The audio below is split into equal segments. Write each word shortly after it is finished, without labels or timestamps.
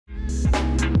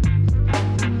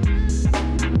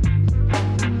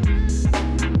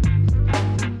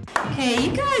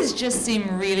just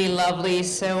seem really lovely,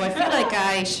 so I feel like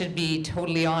I should be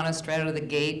totally honest right out of the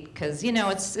gate, because, you know,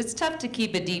 it's tough to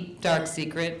keep a deep, dark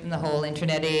secret in the whole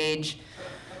internet age,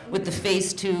 with the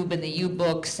FaceTube and the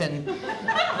U-books and all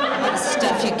the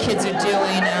stuff you kids are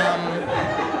doing.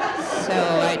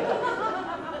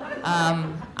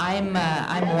 I'm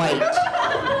white.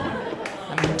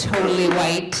 I'm totally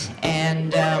white,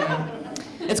 and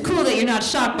it's cool that you're not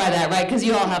shocked by that, right? Because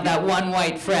you all have that one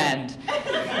white friend,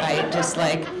 right? Just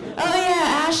like, oh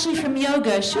yeah, Ashley from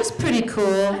yoga, she was pretty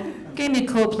cool. Gave me a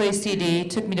Coldplay CD,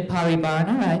 took me to Pottery Barn,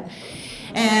 all right.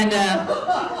 And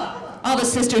all the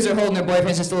sisters are holding their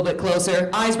boyfriends just a little bit closer.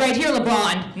 Eyes right here,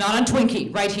 LeBron, not on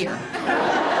Twinkie, right here.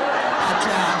 But,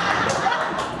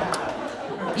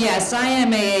 yes, I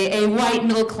am a white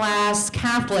middle-class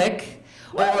Catholic,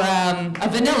 or a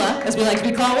vanilla, as we like to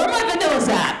be called. Where are my vanillas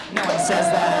at? No one says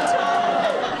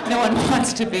that. No one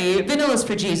wants to be. Vanilla's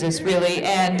for Jesus, really.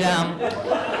 And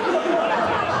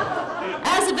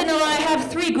as a vanilla, I have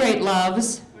 3 great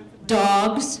loves.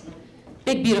 Dogs,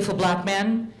 big, beautiful black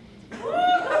men,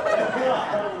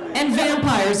 and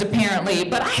vampires, apparently.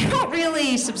 But I don't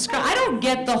really subscribe. I don't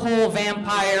get the whole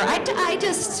vampire. I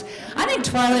think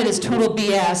Twilight is total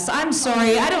BS. I'm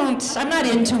sorry. I'm not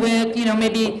into it. You know,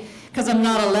 maybe because I'm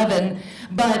not 11,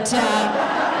 but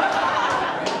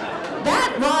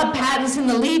that Rob Pattinson,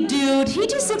 the lead dude, he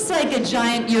just looks like a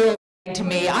giant Euro to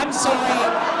me. I'm sorry.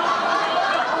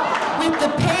 With the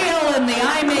pale and the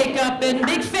eye makeup, and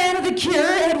big fan of The Cure,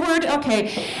 Edward. Okay,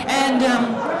 and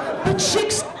but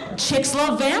chicks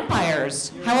love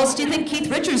vampires. How else do you think Keith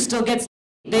Richards still gets?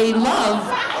 They love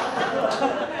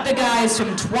the guys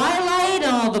from Twilight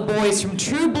and all the boys from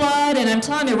True Blood, and I'm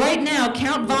telling you right now,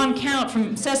 Count Von Count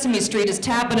from Sesame Street is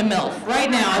tapping a MILF right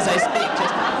now as I speak.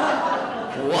 Just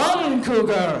one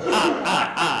cougar,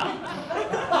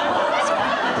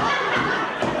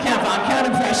 Count Von Count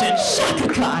impression, Shaka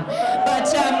Khan.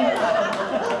 But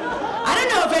I don't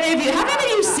know if any of you, have any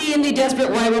of you seen the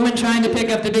desperate white woman trying to pick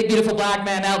up the big beautiful black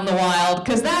man out in the wild?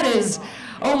 Because that is,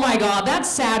 oh my God, that's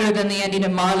sadder than the ending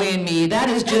of Marley and Me. That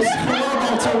is just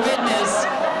horrible to witness.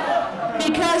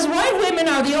 Because white women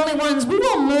are the only ones, we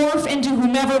will morph into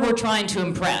whomever we're trying to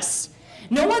impress.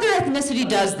 No other ethnicity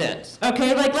does this,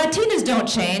 okay? Like Latinas don't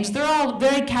change. They're all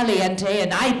very caliente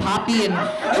and eye poppy and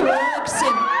it works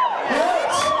and what?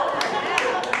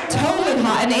 Totally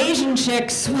hot. And Asian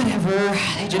chicks, whatever,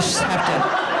 they just have to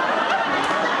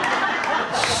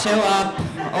show up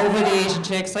over the Asian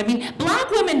chicks. I mean, black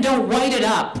women don't white it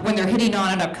up when they're hitting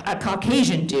on a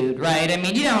Caucasian dude, right? I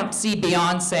mean, you don't see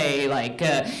Beyonce like,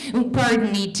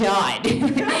 pardon me, Todd.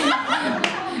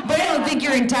 But I don't think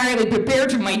you're entirely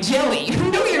prepared for my jelly.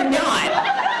 No, you're not.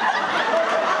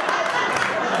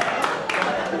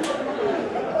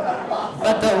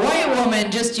 But the white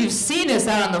woman, just, you've seen us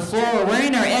out on the floor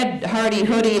wearing our Ed Hardy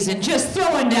hoodies and just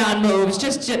throwing down moves,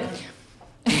 just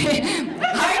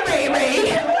hi, Ray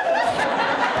Ray.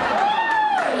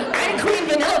 Queen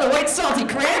Vanilla, the white salty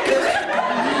cracker.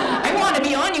 I want to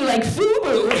be on you like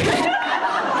FUBU.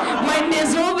 My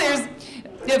nizzle, there's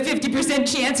a 50%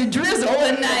 chance of drizzle,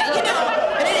 and you know,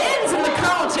 and it ends in the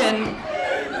Carlton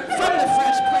from the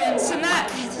Fresh Prince, and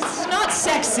that, it's not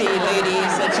sexy,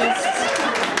 ladies. It's just,